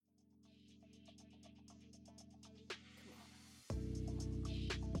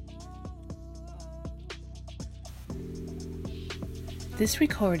This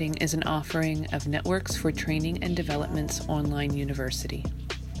recording is an offering of Networks for Training and Development's online university.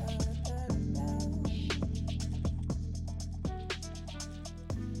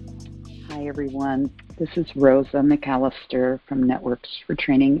 Hi everyone, this is Rosa McAllister from Networks for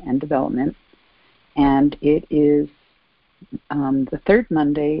Training and Development, and it is the third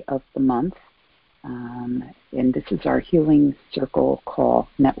Monday of the month, and this is our Healing Circle call,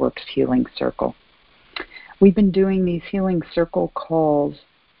 Networks Healing Circle. We've been doing these Healing Circle calls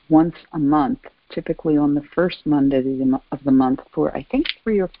once a month, typically on the first Monday of the month for I think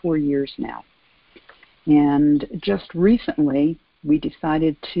 3 or 4 years now. And just recently, we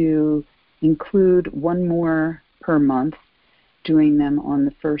decided to include one more per month, doing them on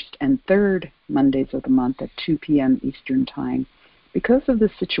the first and third Mondays of the month at 2 p.m. Eastern Time because of the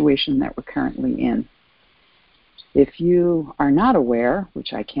situation that we're currently in. If you are not aware,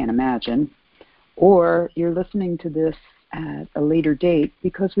 which I can't imagine, or you're listening to this at a later date,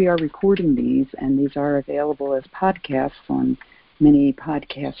 because we are recording these and these are available as podcasts on many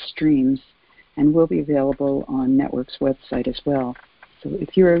podcast streams and will be available on Network's website as well. So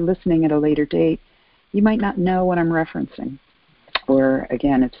if you're listening at a later date, you might not know what I'm referencing. Or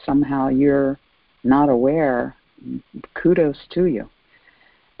again, if somehow you're not aware, kudos to you.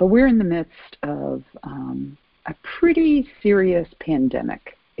 But we're in the midst of a pretty serious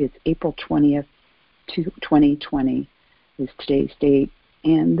pandemic. It's April 20th, 2020 is today's date.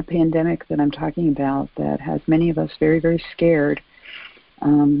 And the pandemic that I'm talking about that has many of us very, very scared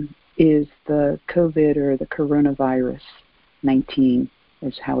is the COVID or the coronavirus 19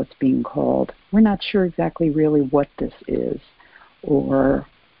 is how it's being called. We're not sure exactly really what this is or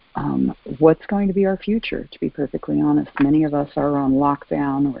what's going to be our future, to be perfectly honest. Many of us are on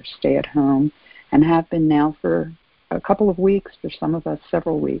lockdown or stay at home and have been now for a couple of weeks, for some of us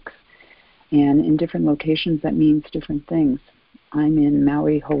several weeks. And in different locations, that means different things. I'm in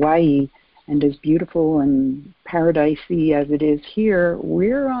Maui, Hawaii, and as beautiful and paradisey as it is here,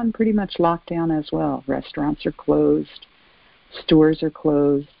 we're on pretty much lockdown as well. Restaurants are closed. Stores are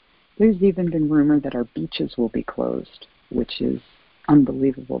closed. There's even been rumor that our beaches will be closed, which is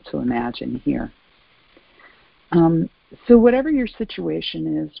unbelievable to imagine here. So whatever your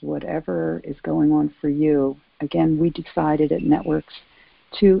situation is, whatever is going on for you, again, we decided at Networks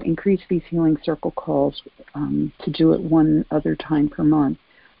to increase these Healing Circle calls, to do it one other time per month.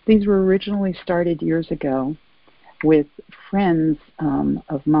 These were originally started years ago with friends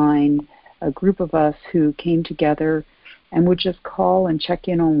of mine, a group of us who came together and would just call and check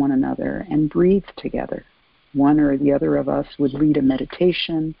in on one another and breathe together. One or the other of us would lead a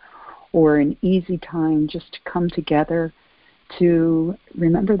meditation or an easy time just to come together to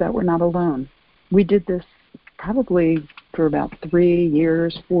remember that we're not alone. We did this probably for about 3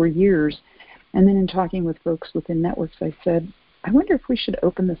 years, 4 years, and then in talking with folks within Networks, I said, I wonder if we should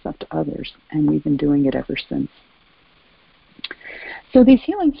open this up to others, and we've been doing it ever since. So these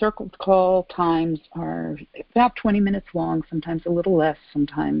Healing Circle call times are about 20 minutes long, sometimes a little less,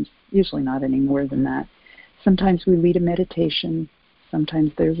 sometimes usually not any more than that. Sometimes we lead a meditation,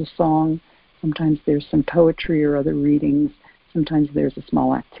 sometimes there's a song, sometimes there's some poetry or other readings, sometimes there's a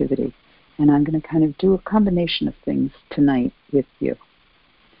small activity. And I'm going to kind of do a combination of things tonight with you.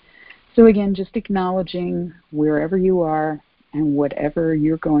 So again, just acknowledging wherever you are and whatever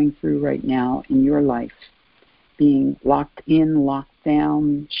you're going through right now in your life, being locked in, locked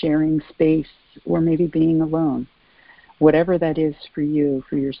down, sharing space, or maybe being alone. Whatever that is for you,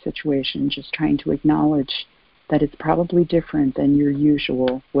 for your situation, just trying to acknowledge that it's probably different than your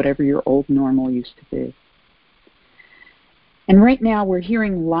usual, whatever your old normal used to be. And right now we're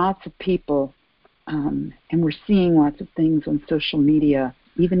hearing lots of people, and we're seeing lots of things on social media,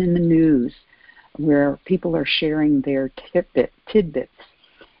 even in the news, where people are sharing their tidbits,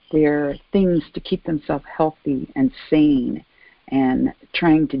 their things to keep themselves healthy and sane and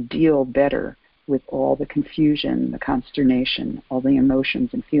trying to deal better with all the confusion, the consternation, all the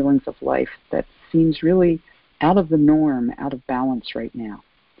emotions and feelings of life that seems really out of the norm, out of balance right now.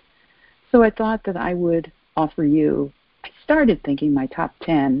 So I thought that I would offer you, I started thinking my top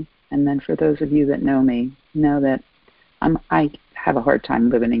 10, and then for those of you that know me, know that I have a hard time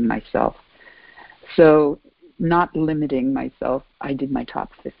limiting myself. So not limiting myself, I did my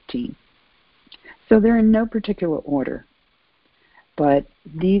top 15. So they're in no particular order, but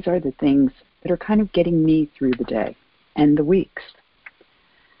these are the things that are kind of getting me through the day and the weeks.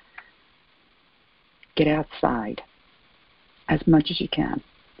 Get outside as much as you can,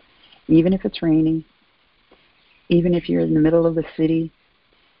 even if it's raining, even if you're in the middle of the city,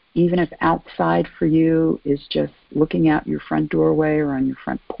 even if outside for you is just looking out your front doorway or on your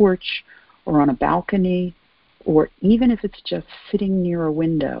front porch or on a balcony or even if it's just sitting near a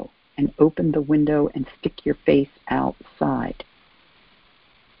window and open the window and stick your face outside.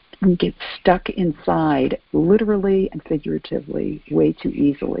 We get stuck inside, literally and figuratively, way too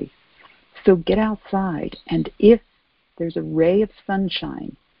easily. So get outside, and if there's a ray of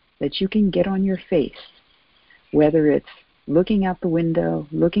sunshine that you can get on your face, whether it's looking out the window,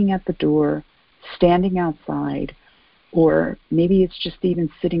 looking at the door, standing outside, or maybe it's just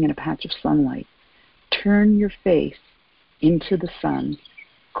even sitting in a patch of sunlight, turn your face into the sun,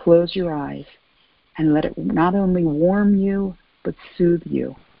 close your eyes, and let it not only warm you, but soothe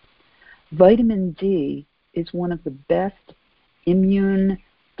you. Vitamin D is one of the best immune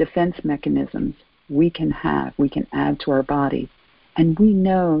defense mechanisms we can add to our body. And we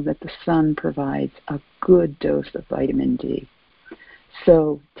know that the sun provides a good dose of vitamin D.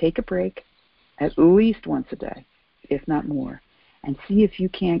 So take a break at least once a day, if not more, and see if you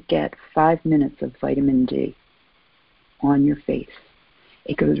can't get 5 minutes of vitamin D on your face.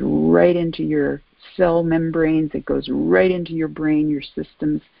 It goes right into your cell membranes. It goes right into your brain, your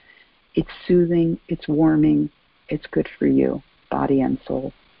systems. It's soothing. It's warming. It's good for you, body and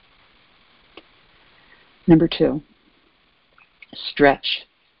soul. Number 2, stretch,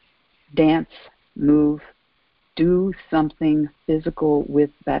 dance, move, do something physical with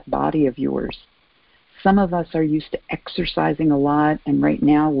that body of yours. Some of us are used to exercising a lot, and right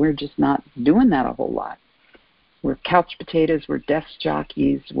now we're just not doing that a whole lot. We're couch potatoes, we're desk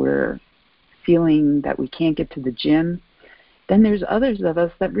jockeys, we're feeling that we can't get to the gym. Then there's others of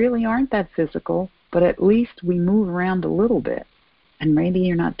us that really aren't that physical, but at least we move around a little bit, and maybe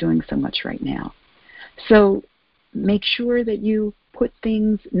you're not doing so much right now. So make sure that you put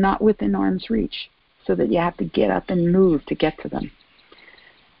things not within arm's reach so that you have to get up and move to get to them.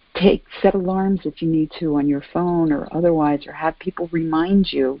 Set alarms if you need to on your phone or otherwise, or have people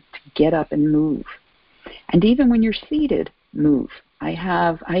remind you to get up and move. And even when you're seated, move.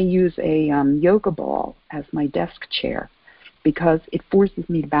 I use a yoga ball as my desk chair because it forces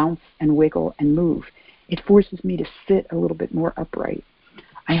me to bounce and wiggle and move. It forces me to sit a little bit more upright.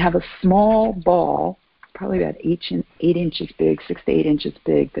 I have a small ball, probably about 8 inches big, 6 to 8 inches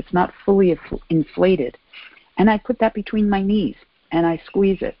big, that's not fully inflated. And I put that between my knees, and I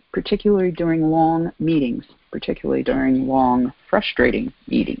squeeze it, particularly during long meetings, particularly during long, frustrating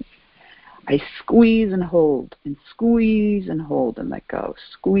meetings. I squeeze and hold, and squeeze and hold, and let go.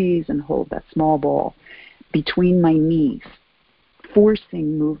 Squeeze and hold that small ball between my knees,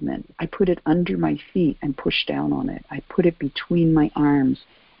 forcing movement. I put it under my feet and push down on it. I put it between my arms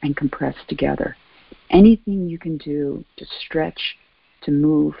and compress together. Anything you can do to stretch, to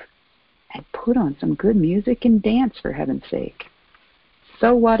move, and put on some good music and dance, for heaven's sake.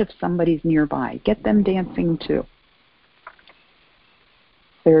 So what if somebody's nearby? Get them dancing too.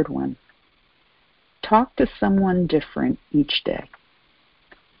 Third one, talk to someone different each day.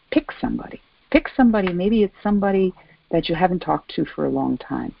 Pick somebody. Maybe it's somebody that you haven't talked to for a long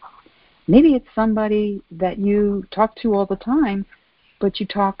time. Maybe it's somebody that you talk to all the time, but you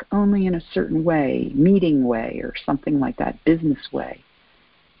talk only in a certain way, meeting way or something like that, business way.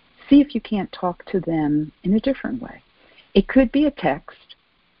 See if you can't talk to them in a different way. It could be a text,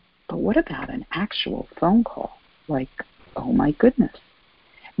 but what about an actual phone call? Like, oh my goodness.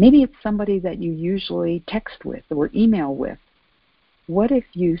 Maybe it's somebody that you usually text with or email with. What if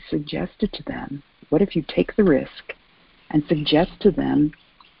you suggested to them, what if you take the risk and suggest to them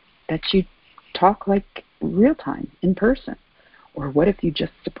that you talk like real time, in person? Or what if you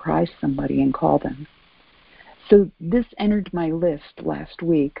just surprise somebody and call them? So this entered my list last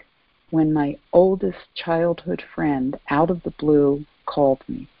week when my oldest childhood friend, out of the blue, called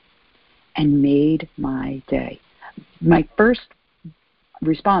me and made my day. My first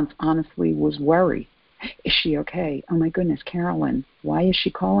response, honestly, was worry. Is she okay? Oh my goodness, Carolyn, why is she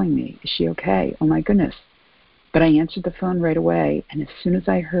calling me? Is she okay? Oh my goodness. But I answered the phone right away, and as soon as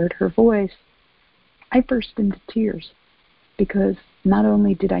I heard her voice, I burst into tears because not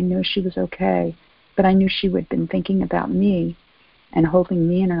only did I know she was okay, but I knew she had been thinking about me and holding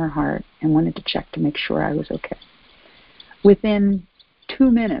me in her heart and wanted to check to make sure I was okay. Within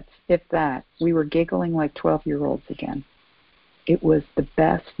 2 minutes, if that, we were giggling like 12-year-olds again. It was the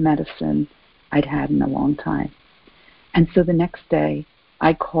best medicine I'd had in a long time. And so the next day,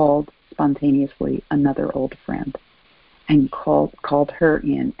 I called spontaneously another old friend and called her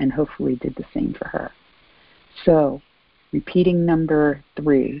in and hopefully did the same for her. So, repeating number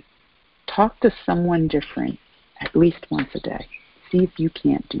 3, talk to someone different at least once a day. See if you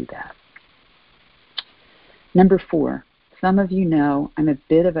can't do that. Number 4, some of you know I'm a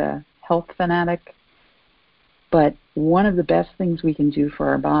bit of a health fanatic, but one of the best things we can do for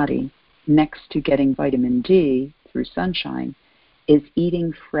our body next to getting vitamin D through sunshine, is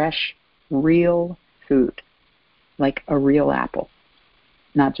eating fresh, real food, like a real apple,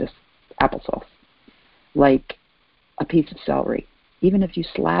 not just applesauce, like a piece of celery. Even if you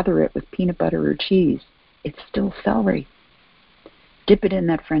slather it with peanut butter or cheese, it's still celery. Dip it in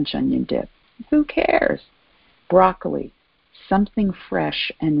that French onion dip. Who cares? Broccoli, something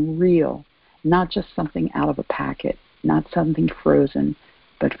fresh and real, not just something out of a packet, not something frozen,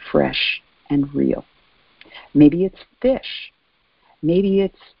 but fresh and real. Maybe it's fish. Maybe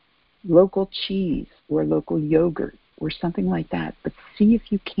it's local cheese or local yogurt or something like that. But see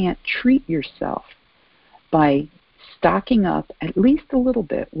if you can't treat yourself by stocking up at least a little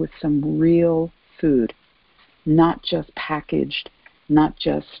bit with some real food, not just packaged, not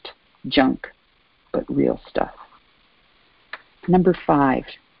just junk, but real stuff. Number 5,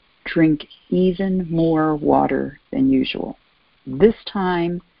 drink even more water than usual. This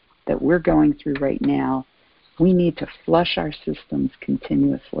time that we're going through right now, we need to flush our systems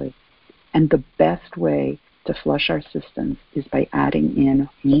continuously. And the best way to flush our systems is by adding in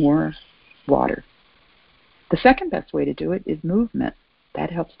more water. The second best way to do it is movement.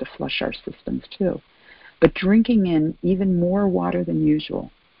 That helps to flush our systems too. But drinking in even more water than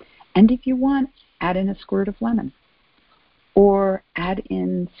usual. And if you want, add in a squirt of lemon. Or add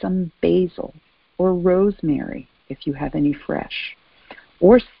in some basil or rosemary if you have any fresh.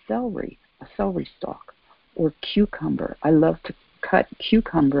 Or celery, a celery stalk. Or cucumber. I love to cut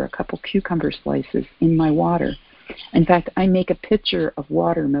cucumber, a couple cucumber slices in my water. In fact, I make a pitcher of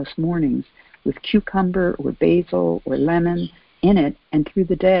water most mornings with cucumber or basil or lemon in it, and through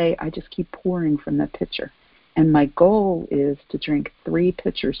the day I just keep pouring from that pitcher. And my goal is to drink 3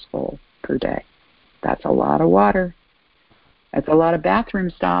 pitchers full per day. That's a lot of water. That's a lot of bathroom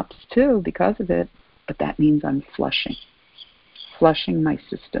stops too because of it, but that means I'm flushing my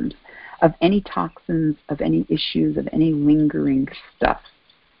systems of any toxins, of any issues, of any lingering stuff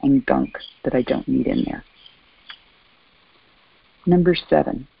and gunk that I don't need in there. Number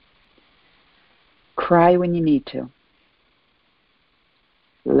 7, cry when you need to.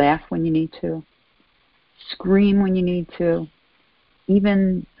 Laugh when you need to. Scream when you need to.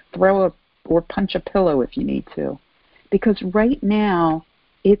 Even throw or punch a pillow if you need to. Because right now,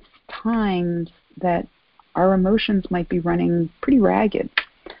 it's times that our emotions might be running pretty ragged.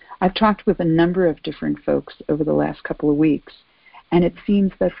 I've talked with a number of different folks over the last couple of weeks, and it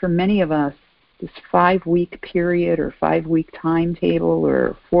seems that for many of us, this 5-week period or 5-week timetable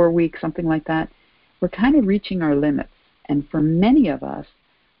or 4 weeks, something like that, we're kind of reaching our limits. And for many of us,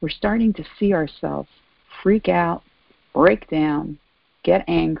 we're starting to see ourselves freak out, break down, get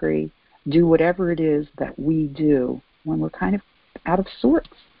angry, do whatever it is that we do when we're kind of out of sorts,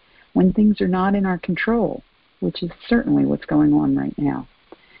 when things are not in our control, which is certainly what's going on right now.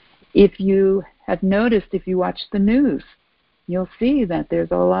 If you have noticed, if you watch the news, you'll see that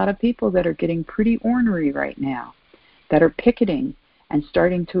there's a lot of people that are getting pretty ornery right now, that are picketing and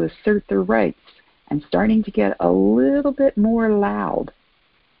starting to assert their rights and starting to get a little bit more loud.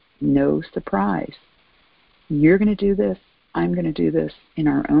 No surprise. You're going to do this, I'm going to do this in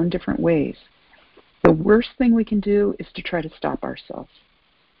our own different ways. The worst thing we can do is to try to stop ourselves.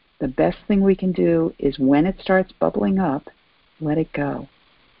 The best thing we can do is when it starts bubbling up, let it go.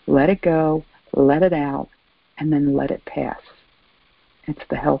 Let it go, let it out, and then let it pass. It's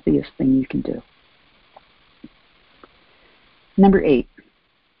the healthiest thing you can do. Number 8.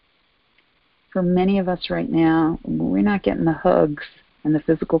 For many of us right now, we're not getting the hugs and the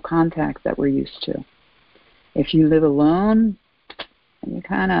physical contact that we're used to. If you live alone, you're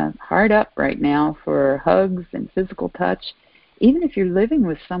kind of hard up right now for hugs and physical touch. Even if you're living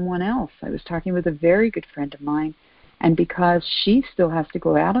with someone else. I was talking with a very good friend of mine, and because she still has to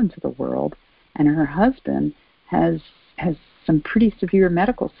go out into the world, and her husband has some pretty severe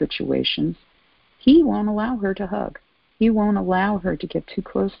medical situations, he won't allow her to hug. He won't allow her to get too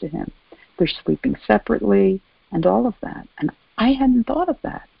close to him. They're sleeping separately and all of that. And I hadn't thought of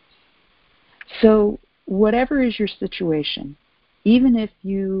that. So whatever is your situation, even if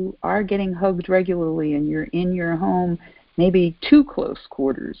you are getting hugged regularly and you're in your home, maybe too close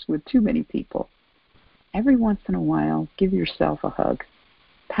quarters with too many people, every once in a while, give yourself a hug.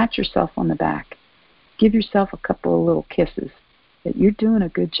 Pat yourself on the back. Give yourself a couple of little kisses that you're doing a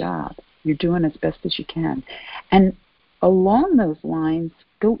good job. You're doing as best as you can. And along those lines,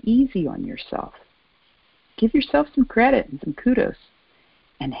 go easy on yourself. Give yourself some credit and some kudos.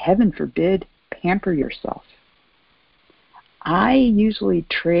 And heaven forbid, pamper yourself. I usually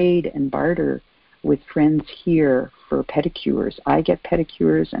trade and barter with friends here for pedicures. I get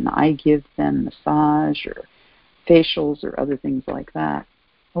pedicures and I give them massage or facials or other things like that.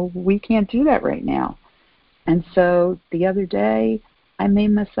 Well, we can't do that right now. And so the other day, I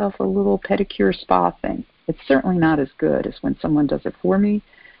made myself a little pedicure spa thing. It's certainly not as good as when someone does it for me,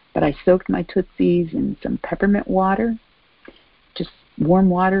 but I soaked my Tootsies in some peppermint water, just warm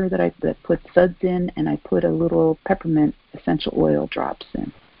water that put suds in, and I put a little peppermint essential oil drops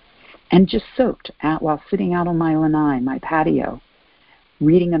in, and just soaked out while sitting out on my lanai, my patio,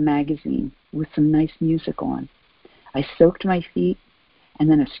 reading a magazine with some nice music on. I soaked my feet, and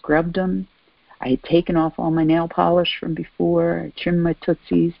then I scrubbed them. I had taken off all my nail polish from before. I trimmed my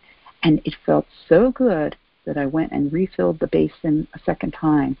Tootsies, and it felt so good that I went and refilled the basin a second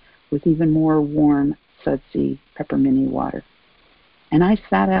time with even more warm, sudsy, pepperminty water. And I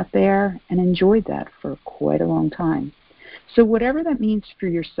sat out there and enjoyed that for quite a long time. So whatever that means for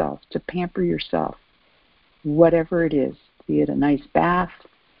yourself, to pamper yourself, whatever it is, be it a nice bath,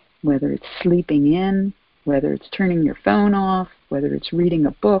 whether it's sleeping in, whether it's turning your phone off, whether it's reading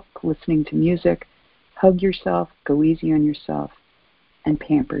a book, listening to music, hug yourself, go easy on yourself, and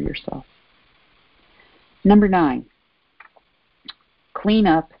pamper yourself. Number 9, clean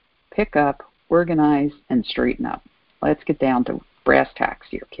up, pick up, organize, and straighten up. Let's get down to brass tacks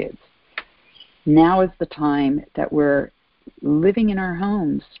here, kids. Now is the time that we're living in our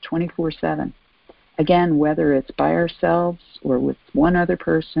homes 24/7. Again, whether it's by ourselves or with one other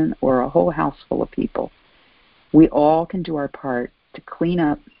person or a whole house full of people, we all can do our part to clean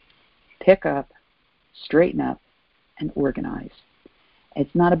up, pick up, straighten up, and organize.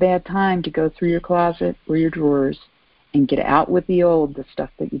 It's not a bad time to go through your closet or your drawers and get out with the stuff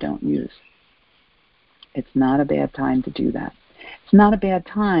that you don't use. It's not a bad time to do that. It's not a bad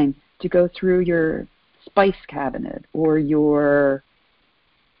time to go through your spice cabinet or your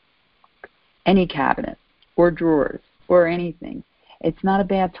any cabinet or drawers or anything. It's not a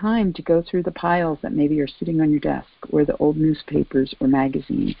bad time to go through the piles that maybe are sitting on your desk or the old newspapers or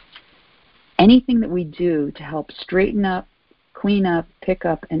magazines. Anything that we do to help straighten up, clean up, pick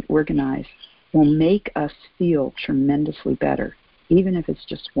up, and organize will make us feel tremendously better, even if it's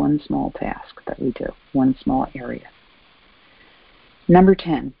just one small task that we do, one small area. Number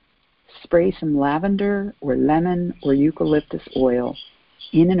 10, spray some lavender or lemon or eucalyptus oil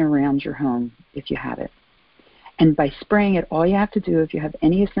in and around your home if you have it. And by spraying it, all you have to do, if you have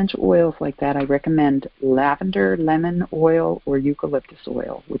any essential oils like that, I recommend lavender, lemon oil, or eucalyptus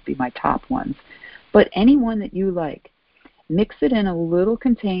oil would be my top ones. But any one that you like, mix it in a little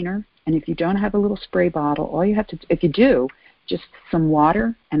container, and if you don't have a little spray bottle, all you have to, if you do, just some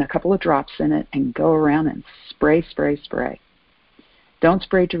water and a couple of drops in it and go around and spray, spray, spray. Don't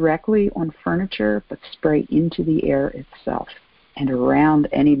spray directly on furniture, but spray into the air itself and around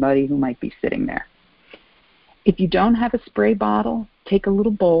anybody who might be sitting there. If you don't have a spray bottle, take a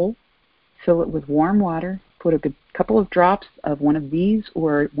little bowl, fill it with warm water, put a good couple of drops of one of these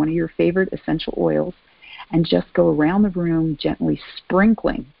or one of your favorite essential oils, and just go around the room gently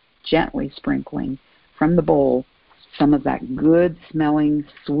sprinkling from the bowl some of that good smelling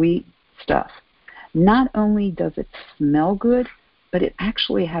sweet stuff. Not only does it smell good, but it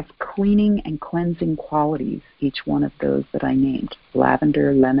actually has cleaning and cleansing qualities, each one of those that I named,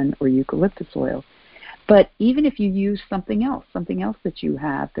 lavender, lemon, or eucalyptus oil. But even if you use something else that you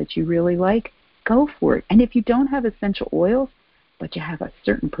have that you really like, go for it. And if you don't have essential oils, but you have a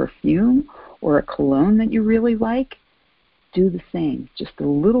certain perfume or a cologne that you really like, do the same. Just a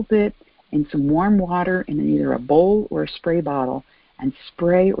little bit in some warm water in either a bowl or a spray bottle and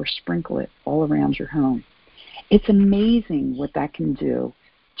spray or sprinkle it all around your home. It's amazing what that can do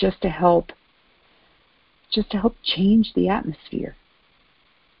just to help change the atmosphere.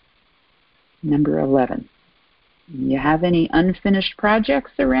 Number 11, you have any unfinished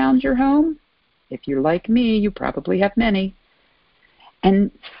projects around your home? If you're like me, you probably have many.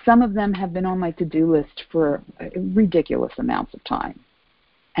 And some of them have been on my to-do list for ridiculous amounts of time.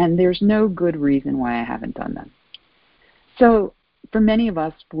 And there's no good reason why I haven't done them. So for many of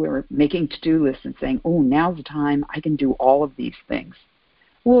us, we're making to-do lists and saying, oh, now's the time I can do all of these things.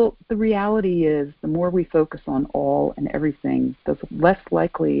 Well, the reality is the more we focus on all and everything, the less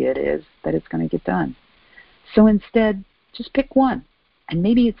likely it is that it's going to get done. So instead, just pick one. And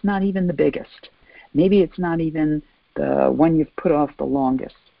maybe it's not even the biggest. Maybe it's not even the one you've put off the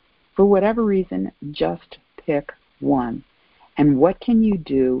longest. For whatever reason, just pick one. And what can you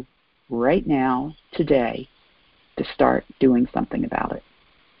do right now, today, to start doing something about it?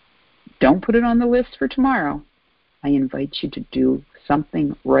 Don't put it on the list for tomorrow. I invite you to do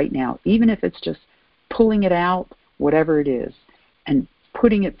something right now, even if it's just pulling it out, whatever it is, and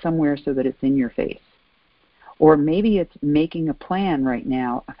putting it somewhere so that it's in your face. Or maybe it's making a plan right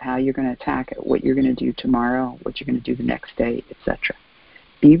now of how you're going to attack it, what you're going to do tomorrow, what you're going to do the next day, etc.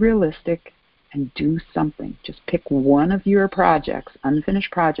 Be realistic and do something. Just pick one of your projects,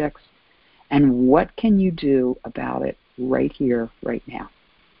 unfinished projects, and what can you do about it right here, right now?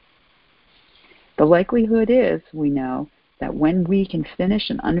 The likelihood is, we know, that when we can finish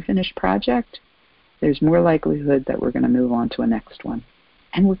an unfinished project, there's more likelihood that we're going to move on to a next one,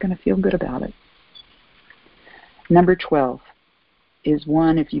 and we're going to feel good about it. Number 12 is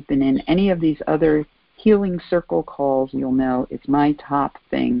one, if you've been in any of these other healing circle calls, you'll know it's my top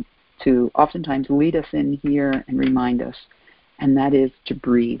thing to oftentimes lead us in here and remind us, and that is to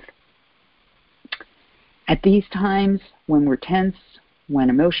breathe. At these times, when we're tense, when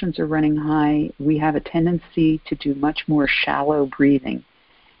emotions are running high, we have a tendency to do much more shallow breathing.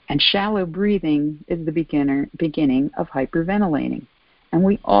 And shallow breathing is the beginning of hyperventilating. And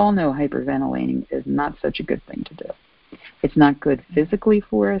we all know hyperventilating is not such a good thing to do. It's not good physically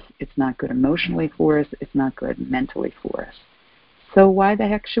for us. It's not good emotionally for us. It's not good mentally for us. So why the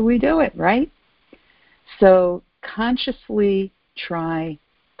heck should we do it, right? So consciously try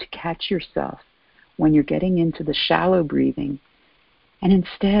to catch yourself when you're getting into the shallow breathing, and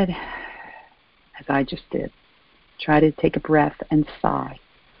instead, as I just did, try to take a breath and sigh.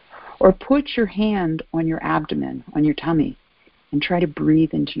 Or put your hand on your abdomen, on your tummy, and try to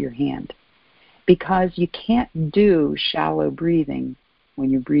breathe into your hand. Because you can't do shallow breathing when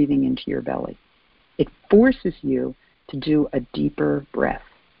you're breathing into your belly. It forces you to do a deeper breath.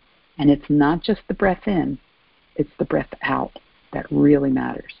 And it's not just the breath in, it's the breath out that really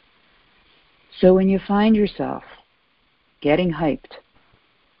matters. So when you find yourself getting hyped,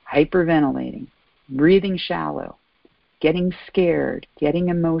 hyperventilating, breathing shallow, getting scared, getting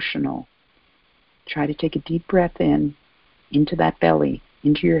emotional, try to take a deep breath in, into that belly,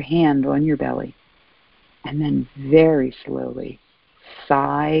 into your hand on your belly, and then very slowly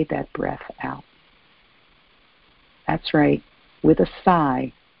sigh that breath out. That's right. With a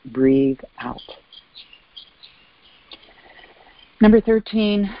sigh, breathe out. Number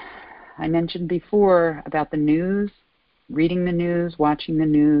 13, I mentioned before about the news, reading the news, watching the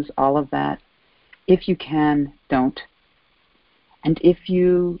news, all of that. If you can, don't. And if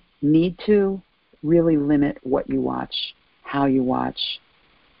you need to, really limit what you watch, how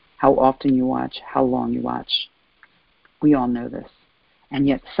often you watch, how long you watch. We all know this. And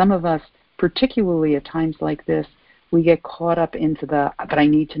yet some of us, particularly at times like this, we get caught up into the, but I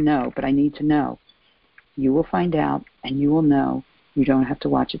need to know. You will find out and you will know. You don't have to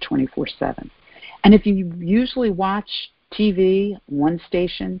watch it 24/7. And if you usually watch TV, one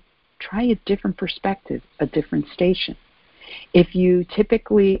station, try a different perspective, a different station. If you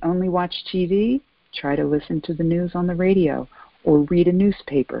typically only watch TV, try to listen to the news on the radio or read a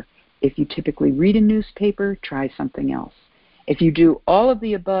newspaper. If you typically read a newspaper, try something else. If you do all of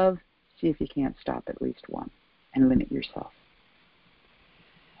the above, see if you can't stop at least one and limit yourself.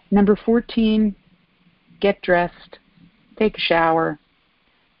 Number 14, get dressed, take a shower,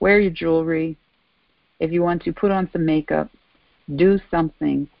 wear your jewelry. If you want to, put on some makeup, do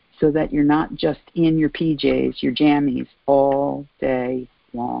something so that you're not just in your PJs, your jammies, all day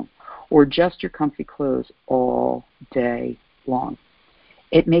long, or just your comfy clothes all day long.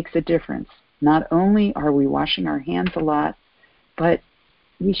 It makes a difference. Not only are we washing our hands a lot, but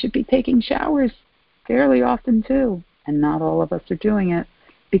we should be taking showers fairly often too. And not all of us are doing it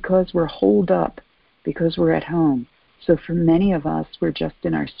because we're holed up, because we're at home. So for many of us, we're just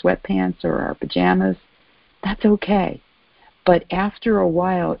in our sweatpants or our pajamas. That's okay. But after a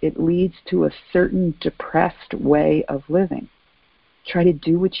while, it leads to a certain depressed way of living. Try to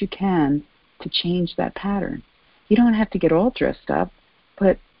do what you can to change that pattern. You don't have to get all dressed up,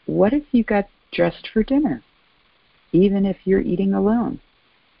 but what if you got dressed for dinner, even if you're eating alone?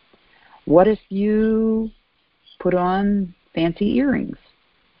 What if you put on fancy earrings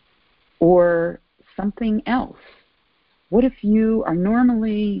or something else? What if you are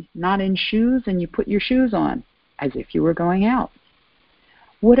normally not in shoes and you put your shoes on as if you were going out?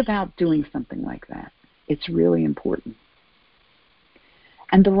 What about doing something like that? It's really important.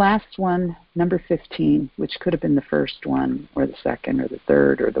 And the last one, number 15, which could have been the first one or the second or the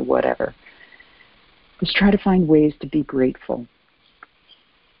third or the whatever, is try to find ways to be grateful.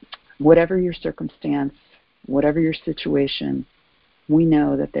 Whatever your circumstance, whatever your situation, we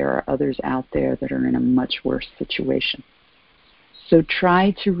know that there are others out there that are in a much worse situation. So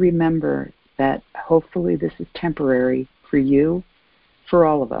try to remember that hopefully this is temporary for you, for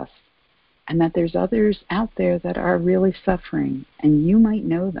all of us, and that there's others out there that are really suffering, and you might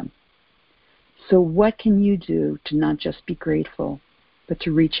know them. So what can you do to not just be grateful, but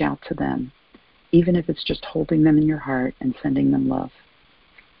to reach out to them, even if it's just holding them in your heart and sending them love?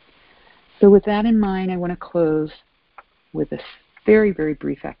 So with that in mind, I want to close with a Very, very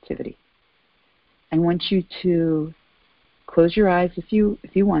brief activity. I want you to close your eyes if you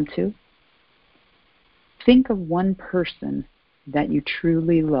want to. Think of one person that you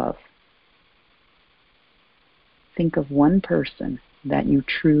truly love. Think of one person that you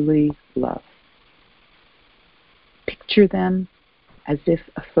truly love. Picture them as if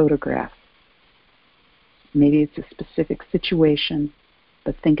a photograph. Maybe it's a specific situation,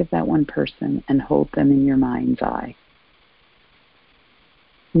 but think of that one person and hold them in your mind's eye.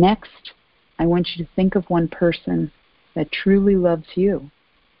 Next, I want you to think of one person that truly loves you.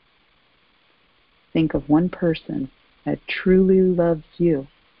 Think of one person that truly loves you.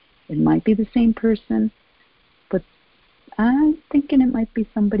 It might be the same person, but I'm thinking it might be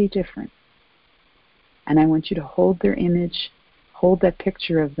somebody different. And I want you to hold their image, hold that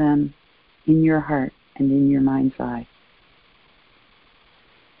picture of them in your heart and in your mind's eye.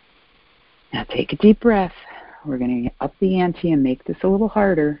 Now take a deep breath. We're going to up the ante and make this a little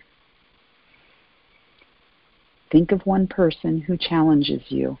harder. Think of one person who challenges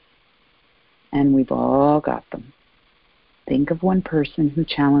you, and we've all got them. Think of one person who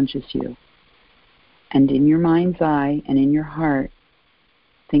challenges you, and in your mind's eye and in your heart,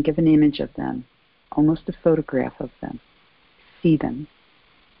 think of an image of them, almost a photograph of them. See them.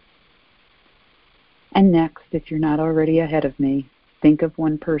 And next, if you're not already ahead of me, think of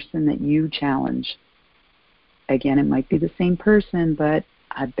one person that you challenge. Again, it might be the same person, but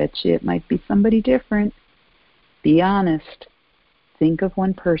I bet you it might be somebody different. Be honest. Think of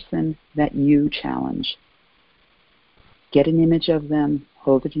one person that you challenge. Get an image of them,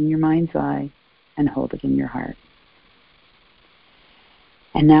 hold it in your mind's eye, and hold it in your heart.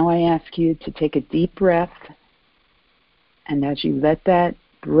 And now I ask you to take a deep breath, and as you let that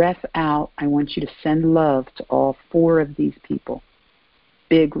breath out, I want you to send love to all 4 of these people.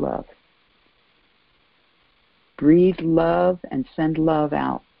 Big love. Breathe love and send love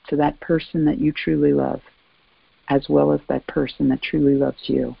out to that person that you truly love, as well as that person that truly loves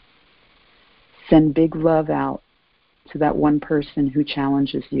you. Send big love out to that one person who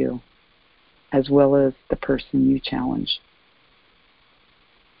challenges you, as well as the person you challenge.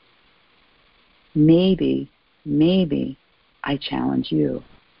 Maybe I challenge you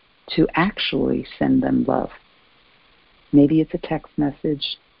to actually send them love. Maybe it's a text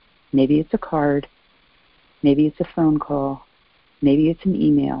message, maybe it's a card, maybe it's a phone call, maybe it's an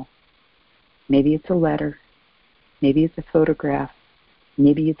email, maybe it's a letter, maybe it's a photograph,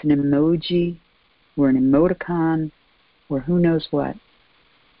 maybe it's an emoji or an emoticon or who knows what.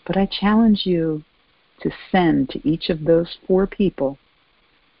 But I challenge you to send to each of those 4 people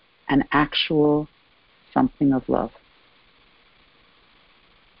an actual something of love.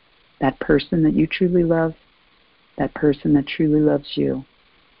 That person that you truly love, that person that truly loves you,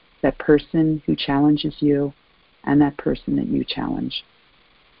 that person who challenges you, and that person that you challenge.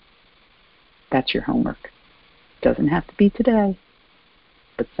 That's your homework. Doesn't have to be today,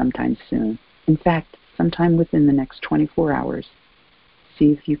 but sometime soon. In fact, sometime within the next 24 hours.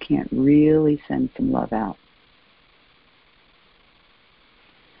 See if you can't really send some love out.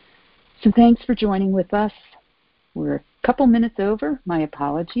 So thanks for joining with us. We're a couple minutes over. My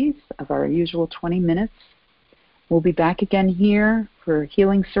apologies of our usual 20 minutes. We'll be back again here for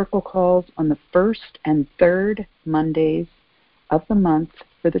Healing Circle calls on the 1st and 3rd Mondays of the month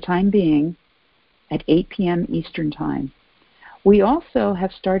for the time being at 8 p.m. Eastern Time. We also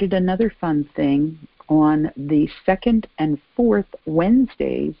have started another fun thing on the 2nd and 4th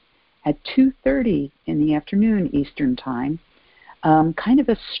Wednesdays at 2:30 in the afternoon Eastern Time. Kind of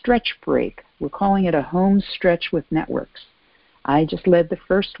a stretch break. We're calling it a home stretch with networks. I just led the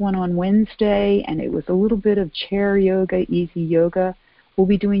first one on Wednesday, and it was a little bit of chair yoga, easy yoga. We'll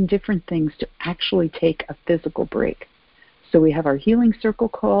be doing different things to actually take a physical break. So we have our Healing Circle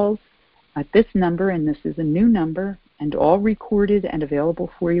calls at this number, and this is a new number, and all recorded and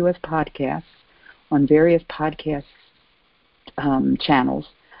available for you as podcasts on various podcast channels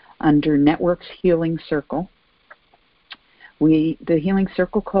under Networks Healing Circle. The Healing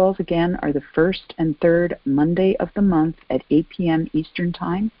Circle calls, again, are the 1st and 3rd Monday of the month at 8 p.m. Eastern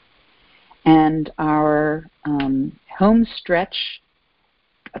Time. And our home stretch,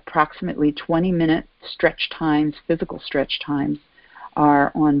 approximately 20-minute stretch times, physical stretch times,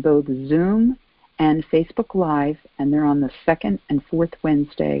 are on both Zoom and Facebook Live, and they're on the 2nd and 4th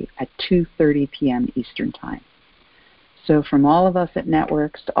Wednesday at 2:30 p.m. Eastern Time. So from all of us at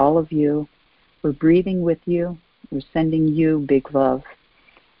Networks to all of you, we're breathing with you. We're sending you big love,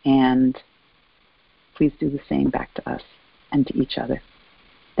 and please do the same back to us and to each other.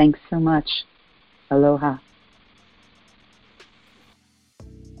 Thanks so much. Aloha.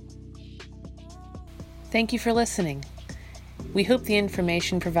 Thank you for listening. We hope the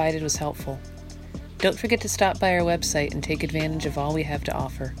information provided was helpful. Don't forget to stop by our website and take advantage of all we have to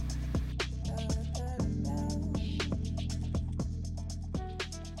offer.